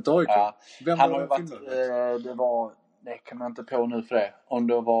till Var det mot AIK? Ja. Vem han var har ju varit, det kan jag inte på nu för det. Om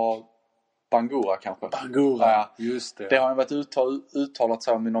det var Bangura kanske. Bangura, just det. Det har ju varit uttalat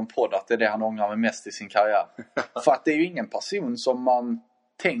så om i någon podd att det är det han ångrar mest i sin karriär. För att det är ju ingen person som man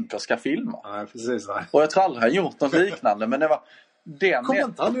tänker ska filma. Nej, precis. Nej. Och jag tror aldrig han gjort något liknande, men det var... Kom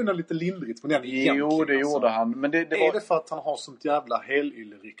inte han undan lite lindrigt på den egentligen? Jo, det gjorde han. Men det var... Är det för att han har sånt jävla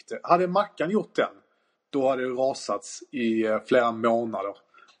helylle-rykte? Hade Mackan gjort den, då hade det rasats i flera månader.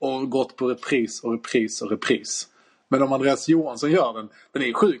 Och gått på repris. Men om Andreas Johansson gör den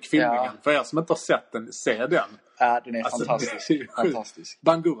är sjuk filmningen. Ja. För er som inte har sett den, se den. Ja, den är fantastisk.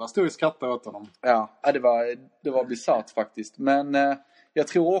 Bangura stod och skrattade åt honom. Ja, det var bisarrt faktiskt. Men... jag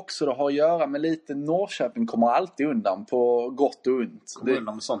tror också det har att göra med lite Norrköping kommer alltid undan på gott och ont. Kommer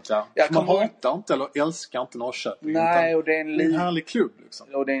undan med sånt, ja. Man hatar inte eller älskar inte Norrköping. Nej, och det är en härlig klubb liksom.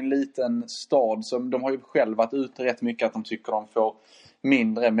 Och det är en liten stad som de har ju själva varit ute rätt mycket att de tycker de får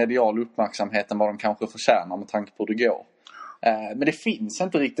mindre medial uppmärksamhet än vad de kanske förtjänar med tanke på hur det går. Men det finns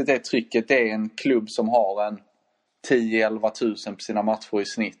inte riktigt det trycket. Det är en klubb som har en 10-11 tusen på sina matcher i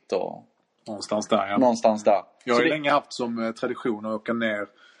snitt och... Någonstans där, ja. Någonstans där. Jag har länge haft som tradition att åka ner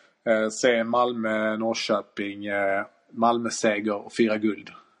Se Malmö, Norrköping, Malmö-seger och 4 guld.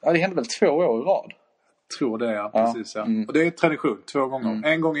 Ja, det hände väl 2 år i rad? Tror det, ja. Precis, ja. Och det är tradition, 2 gånger.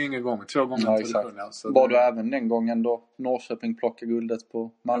 En gång, ingen gång. 2 gånger tradition. Ja, så var du även den gången då Norrköping plockade guldet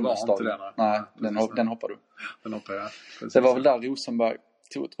på Malmö-stadion? Nej, den hoppar du. Den hoppar jag. Precis. Det var väl där Rosenberg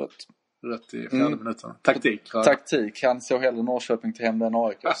tog ett rött i 4 minuter. Taktik. Ja. Taktik. Han såg hellre Norrköping till hem än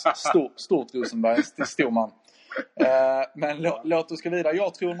AIK. Stort Rosenberg. Stor man. Men låt oss gå vidare.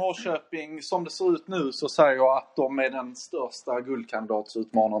 Jag tror Norrköping, som det ser ut nu, så säger jag att de är den största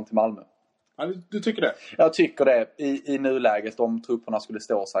guldkandidatsutmanaren till Malmö. Ja, du tycker det? Jag tycker det i nuläget, om trupperna skulle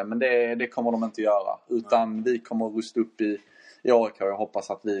stå sig. Men det kommer de inte göra. Utan vi kommer att rusta upp i AIK. Jag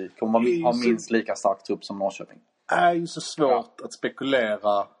hoppas att vi kommer ha minst lika stark trupp som Norrköping. Det är ju så svårt att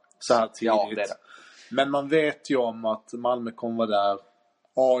spekulera så här tidigt. Ja, det är det. Men man vet ju om att Malmö kommer vara där.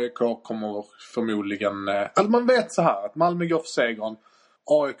 AIK kommer förmodligen... Alltså man vet så här att Malmö går för segern.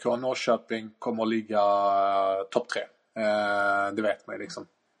 AIK och Norrköping kommer att ligga topp 3. Det vet man ju liksom.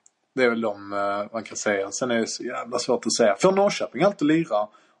 Det är väl de man kan säga. Sen är det så jävla svårt att säga. För Norrköping alltid lira.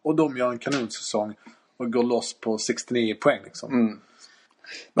 Och de gör en kanonsäsong. Och går loss på 69 poäng liksom.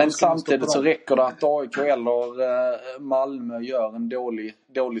 Men samtidigt så räcker det att AIK eller Malmö gör en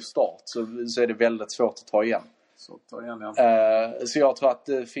dålig start. Så är det väldigt svårt att ta igen. Så jag tror att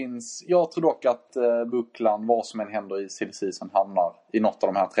det finns... Jag tror dock att Buckland, vad som än händer i silly-season, hamnar i något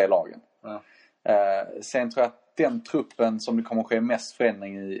av de här 3 lagen. Ja. Sen tror jag att den truppen som det kommer att ske mest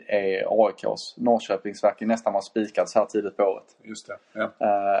förändring i är AIKs. Norrköpingsverket nästan var spikad så här tidigt på året. Just det, ja.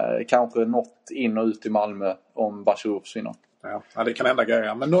 Kanske något in och ut i Malmö om Bachirou försvinner. Ja, det kan hända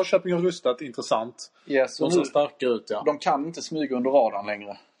grejer. Men Norrköping har rustat, intressant. Yes, de ser starka ut, ja. De kan inte smyga under radarn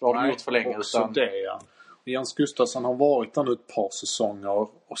längre. Det har de gjort för länge. Också utan... det, ja. Jens Gustafsson har varit där nu ett par säsonger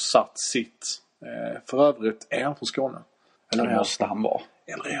och satt sitt. För övrigt, är han från Skåne? Eller måste han vara?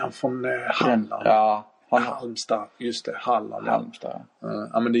 Eller är han från Halland? Ja. Halmstad, just det, Halland. Halmstad.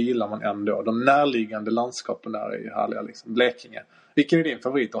 Ja, men det gillar man ändå. De närliggande landskapen där är ju härliga liksom. Blekinge. Vilken är din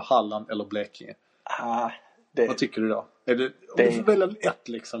favorit av Halland eller Blekinge? Vad tycker du då? Är det, om du får välja ett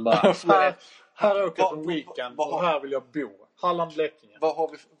liksom bara. här åker jag från weekend och här vill jag bo. Halland, Blekinge. Vad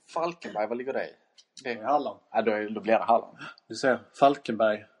har vi? Falkenberg, vad ligger det i? Det är Halland. Ja, då blir det Halland. Du ser,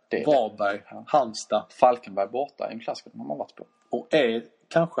 Falkenberg, Varberg, Halmstad. Falkenberg borta är en klassiker man har varit på. Och är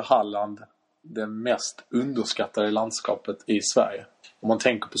kanske Halland det mest underskattade landskapet i Sverige. Om man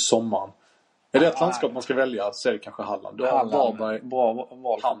tänker på sommaren. Är det ett landskap man ska välja så är det kanske Halland. Du har Varberg, bra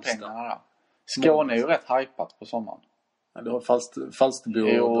val för pengarna där. Skåne är ju rätt hypat på sommaren. Ja, du har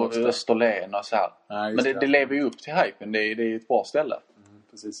Falsterbo och Österlen och så här. Ja, men det lever ju upp till hypen. Det är ett bra ställe.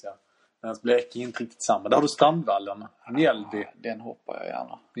 Precis, ja. Men Blekinge är inte riktigt samma. Där har du Strandvallen. Mjällby. Den hoppar jag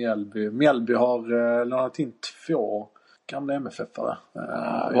gärna. Mjällby har lånat in 2 gamla MFF-are.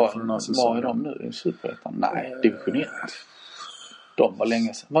 Var är de nu? I Superettan? Nej, division 1. De var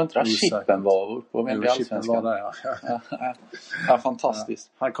länge sedan. Var inte där Chippen var uppe och vände i Allsvenskan? Var där, ja,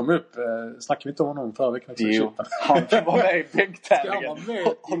 fantastiskt. Ja. Han kom upp. Snackade vi inte om honom förra veckan? Jo, han var med i bänktävlingen.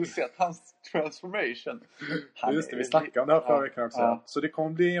 Har du sett hans transformation? Just det, vi snackade om det här förra veckan också. Ja. Så det kommer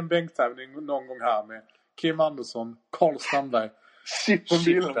bli en bänktävling någon gång här med Kim Andersson, Carl Strandberg,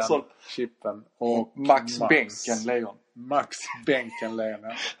 Chippen och Max Bänken Lejon. Max Bänken Lejon.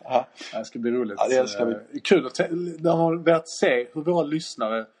 Ja. Det ska bli roligt. Ja, det älskar vi. Kul att de har velat se hur våra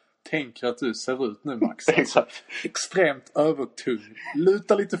lyssnare tänker att du ser ut nu, Max. Exakt. Extremt övertung.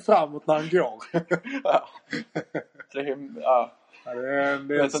 Luta lite framåt när han går. Ja. Det är jag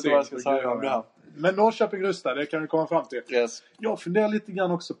vet inte vad jag ska säga om det här. Men Norrköping rustar, det kan vi komma fram till. Yes. Jag funderar lite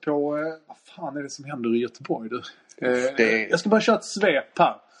grann också på vad fan är det som händer i Göteborg? Jag ska bara köra ett svep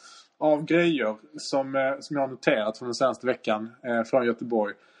här av grejer som jag har noterat från den senaste veckan från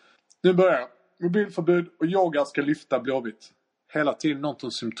Göteborg. Nu börjar mobilförbud och yoga ska lyfta Blåvitt. Hela tiden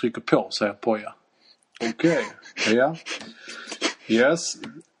någonting som trycker på, säger Poja. Okej. Ja. Yes.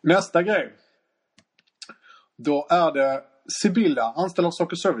 Nästa grej. Då är det Sibylla, anställd av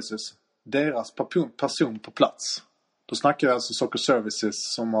Soccer Services. Deras person på plats. Då snackar jag alltså Soccer Services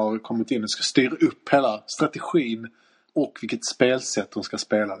som har kommit in och ska styra upp hela strategin och vilket spelsätt de ska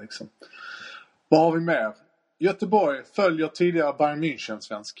spela liksom. Vad har vi mer? Göteborg följer tidigare Bayern München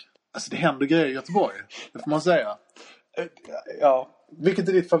svensk. Alltså det händer grejer i Göteborg. Det får man säga. Ja. Vilket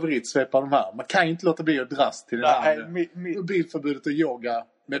är ditt favoritsvep av de här? Man kan ju inte låta bli att dras till det här mobilförbudet och yoga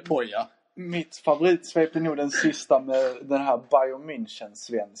med Poja. Mitt favoritsvep är nog den sista med den här Bayern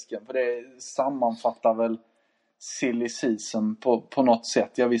München-svensken. För det sammanfattar väl silly season på något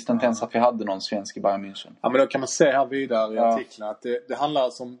sätt. Jag visste inte ens att vi hade någon svensk i Bayern München. Ja, men då kan man se här vidare i artikeln att det handlar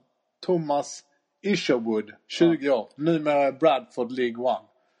alltså om Thomas Isherwood, 20 år. Numera Bradford League 1.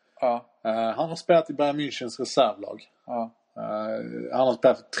 Ja. Han har spelat i Bayern Münchens reservlag. Ja. Han har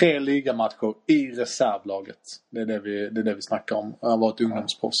spelat 3 ligamatcher i reservlaget. Det är det vi snackar om. Han har varit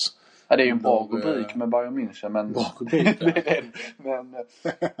ungdomsproffs. Ja, det är ju en bra rubrik med Bayern München. Men... Bra rubrik, men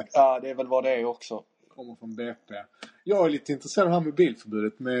ja, det är väl vad det är också. Kommer från BP. Jag är lite intresserad av det här med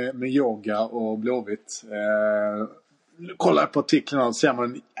bilförbudet med yoga och Blåvitt. Kollar jag på artiklarna och ser man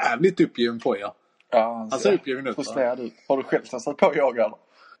en jävligt uppgiven poja. Ja, han ser uppgiven ut. Frustrerad ut. Har du själv testat på yoga eller?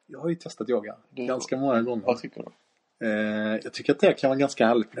 Jag har ju testat yoga ganska många gånger. Vad tycker du? Jag tycker att det kan vara ganska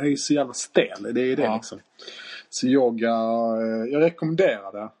härligt. Jag är ju så jävla stel. Det är ju det liksom. Så yoga, jag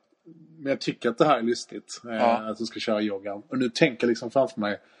rekommenderar det. Men jag tycker att det här är lustigt. Att du ska köra yoga. Och nu tänker jag liksom framför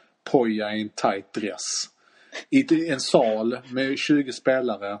mig poja i en tight dress. I en sal med 20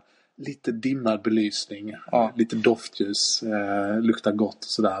 spelare. Lite dimmad belysning. Lite doftljus. Luktar gott och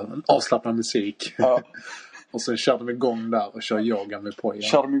sådär. Avslappnad musik. Ja. Och sen kör de igång där och kör yoga med poja.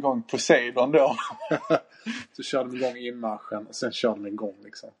 Kör de igång Poseidon då? Så kör de igång inmarschen och sen kör de igång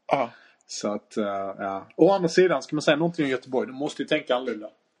liksom. Ja. Så att, ja. Å andra sidan, ska man säga någonting om Göteborg, då måste ju tänka annorlunda.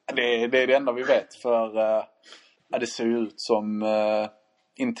 Det är det enda vi vet. För det ser ju ut som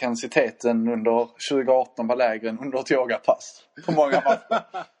intensiteten under 2018 var lägre än under ett yogapass. På många matcher.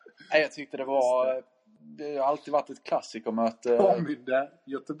 Jag tyckte det har alltid varit ett klassikermöte. Påminde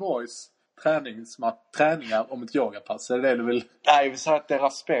Göteborgs träningar om ett yogapass. Är det du vill? Nej, vi sa att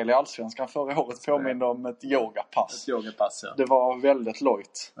deras spel i Allsvenskan förra året påminde om ett yogapass. Ett yogapass, ja. Det var väldigt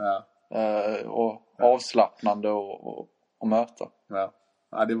lojt. Ja. Och avslappnande och möta. Ja,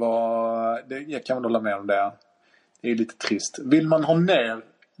 jag kan väl hålla med om det. Det är lite trist. Vill man ha ner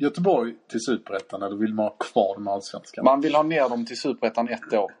Göteborg till Superettan eller vill man ha kvar dem i Allsvenskan? Man vill ha ner dem till Superettan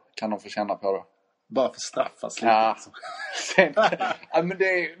 1 år. Kan de få känna på det. Bara för straffas lite. Ja. Men det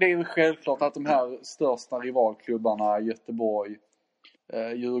är ju självklart att de här största rivalklubbarna, Göteborg,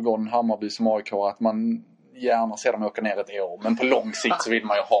 Djurgården, Hammarby som AIK, att man gärna ser dem åka ner ett år. Men på lång sikt så vill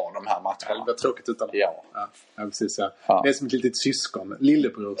man ju ha de här matcherna. Det blir tråkigt utan det. Ja, precis. Ja. Det är som ett litet syskon.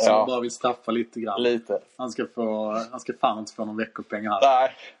 Lillebror som bara vill straffa lite grann. Lite. Han ska fan inte få någon veckopeng här.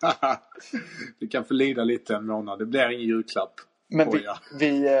 Nej. Du kan få lida lite en månad. Det blir ingen julklapp. Men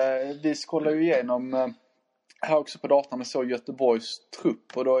vi scrollar ju igenom här också på datorn och så Göteborgs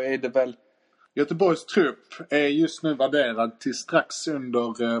trupp. Och då är det väl... Göteborgs trupp är just nu värderad till strax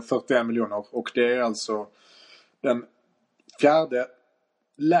under 41 miljoner. Och det är alltså den 4:e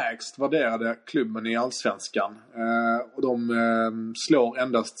lägst värderade klubben i Allsvenskan. Och de slår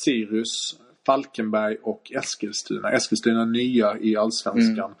endast Sirius, Falkenberg och Eskilstuna. Eskilstuna är nya i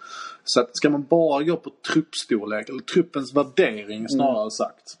Allsvenskan. Så att ska man bara gå på truppstorlek eller truppens värdering snarare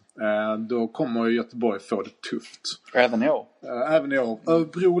sagt, då kommer Göteborg få det tufft. Även i år? Även i år.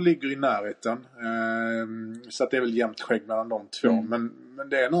 Örebro ligger i närheten. Så att det är väl jämnt skägg mellan de två. Men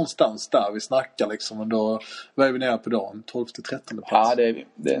det är någonstans där vi snackar liksom. Och då är vi nere på dagen. 12-13 plats. Ja,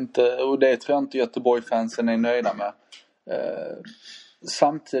 det är inte... Och det tror jag inte Göteborg-fansen är nöjda med.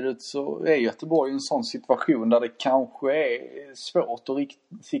 Samtidigt så är Göteborg i en sån situation där det kanske är svårt att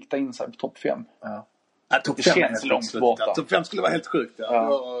sikta in sig på topp 5. Ja. Det känns långt borta. Topp 5 skulle vara helt sjukt.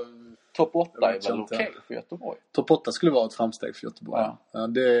 Ja. Topp 8 är väl okej för Göteborg? Topp 8 skulle vara ett framsteg för Göteborg. Ja,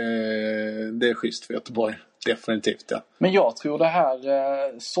 det är schysst för Göteborg. Definitivt, ja. Men jag tror det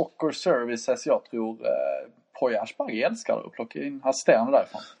här Soccer Services, jag tror Poya Asbaghi älskar det och plockar in assisterande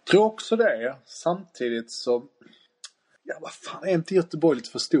därifrån. Tror också det. Samtidigt så... Ja, vad fan, är inte Göteborg lite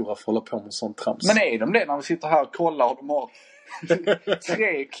för stora för att hålla på med sånt trams? Men är de det när vi sitter här och kollar och de har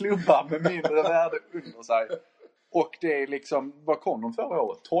 3 klubbar med mindre värde under sig? Och det är liksom, vad kom de förra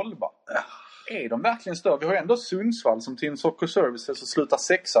året? 12. Är de verkligen större? Vi har ändå Sundsvall som till en Soccer Services och slutar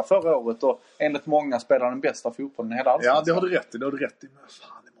 6 förra året och enligt många spelar den bästa fotbollen i hela Allsvenskan. Ja, det har du rätt i. Men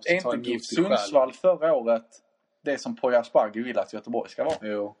fan, det måste är inte GIF Sundsvall förra året det som Poya Asbaghi vill att Göteborg ska vara?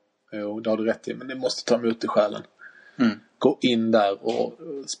 Jo, det har du rätt i. Men det måste ta emot i själen. Gå in där och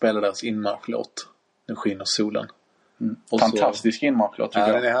spela deras inmarschlåt. Nu skiner solen. Fantastisk inmarschlåt tycker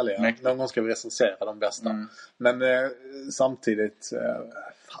jag. Den är härlig. Någon gång ska vi recensera de bästa. Men samtidigt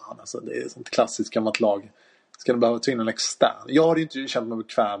fan alltså, det är ett sånt klassiskt gammalt lag. Ska de behöva ta in en extern? Jag hade inte känt mig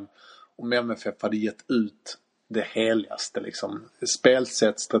bekväm om MFF hade gett ut det heligaste liksom.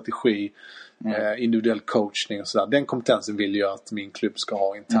 Spelsätt, strategi, individuell coachning och sådär. Den kompetensen vill jag att min klubb ska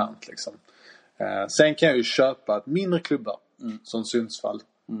ha internt liksom. Sen kan jag ju köpa att mindre klubbar som Sundsvall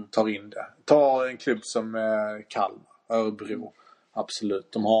tar in det. Ta en klubb som Kalmar, Örebro.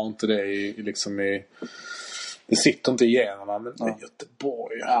 Absolut. De har inte det i Det sitter inte i generna, men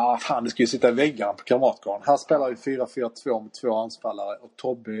Göteborg. Ja. Fan, det ska ju sitta i väggarna på Kamratgården. Här spelar ju 4-4-2 med 2 anfallare och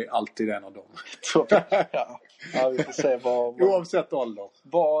Tobbe är alltid en av dem. Ja, vi får se vad... Oavsett ålder.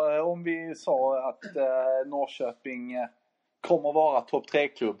 Om vi sa att Norrköping kommer vara topp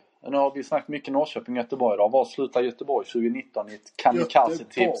 3-klubb. Nu har vi snackat mycket Norrköping och Göteborg idag. Var slutar Göteborg 2019 i ett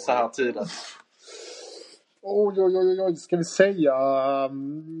kamikaze-tips så här tiden? Oj, ska vi säga...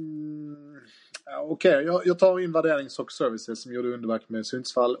 Okej, jag tar in Värderings och Services som gjorde underverk med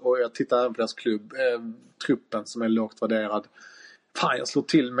Sundsvall. Och jag tittar även på deras klubb. Truppen som är lågt värderad. Fan, jag slår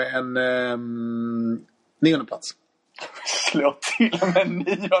till med en 9:e plats. Slår till med en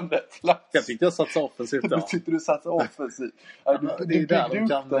 9:e plats? Jag tyckte jag satsade offensivt där. Du tyckte du satsade offensivt? Du byggde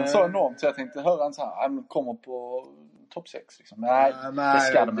upp den så enormt så jag tänkte höra en så här. Han kommer på topp 6 liksom. Nej, det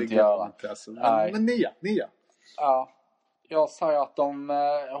ska de inte göra. Inte, alltså. Men 9. Ja. Jag säger att de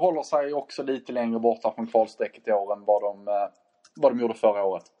håller sig också lite längre borta från kvalstrecket i år än vad de gjorde förra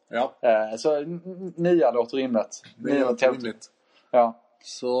året. Ja. Så 9 låter rimligt. 9 låter rimligt. Ja.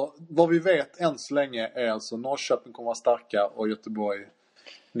 Så vad vi vet än så länge är alltså Norrköping kommer vara starka och Göteborg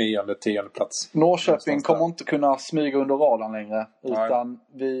 9-10 plats. Norrköping kommer inte kunna smyga under radarn längre. Utan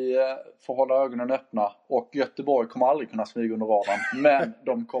vi får hålla ögonen öppna. Och Göteborg kommer aldrig kunna smyga under radarn. Men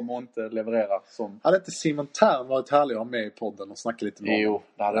de kommer inte leverera som... Hade inte Simon Tern varit härlig att ha med i podden och snacka lite med honom? Jo,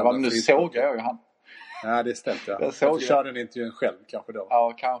 det hade varit. Nu såg jag ju han. Ja, det är ställt. Jag körde en intervju själv kanske då.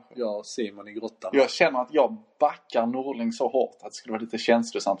 Ja, kanske. Jag och Simon i grottan. Jag känner att jag backar Norling så hårt att det skulle vara lite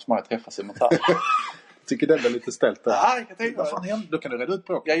känslosamt för mig att träffa Simon Tern. Tycker det är lite ställt där. Ja, jag tänkte, vad fan hände? Då kan du reda ut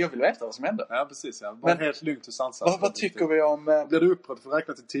på det. Ja, jag vill veta vad som hände. Ja, precis. Ja. Men helt lugnt och sansat. Vad tycker vi om... Blir du upprörd för att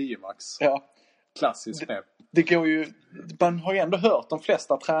räkna till 10 max? Ja. Klassiskt knep. Det går ju... Man har ju ändå hört de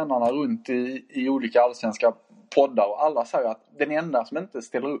flesta tränarna runt i olika allsvenska poddar. Och alla säger att den enda som inte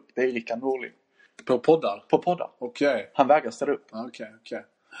ställer upp, det är Rickard Norling. På poddar? På poddar. Okej. Han vägrar ställa upp. Okej.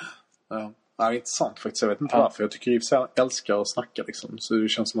 Ja. Det är intressant faktiskt. Jag vet inte varför. Jag tycker att han älskar att snacka liksom. Så det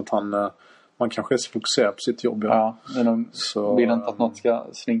känns som att man kanske är så fokuserad på sitt jobb. Ja, men de vill inte att något ska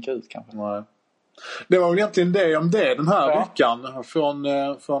slinka ut kanske. Nej. Det var väl egentligen det om det den här veckan.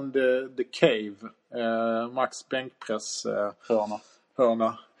 Från The Cave. Max bänkpress.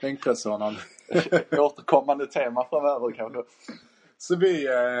 Hörna. Bänkpresshörnan. Återkommande tema framöver kanske. Så vi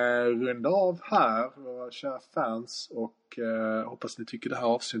rundar av här, våra kära fans. Och hoppas ni tycker det här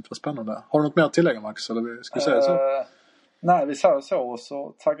avsnittet var spännande. Har du något mer att tillägga, Max? Eller ska vi säga så? Nej, vi säger så. Och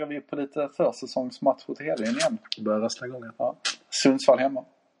så taggar vi på lite försäsongsmatcher till helgen igen. Börjar rassla igång. Ja. Sundsvall hemma.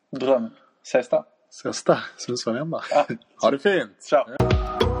 Drömmen. Ses där. Sundsvall hemma. Ja. Ha det fint. Ciao.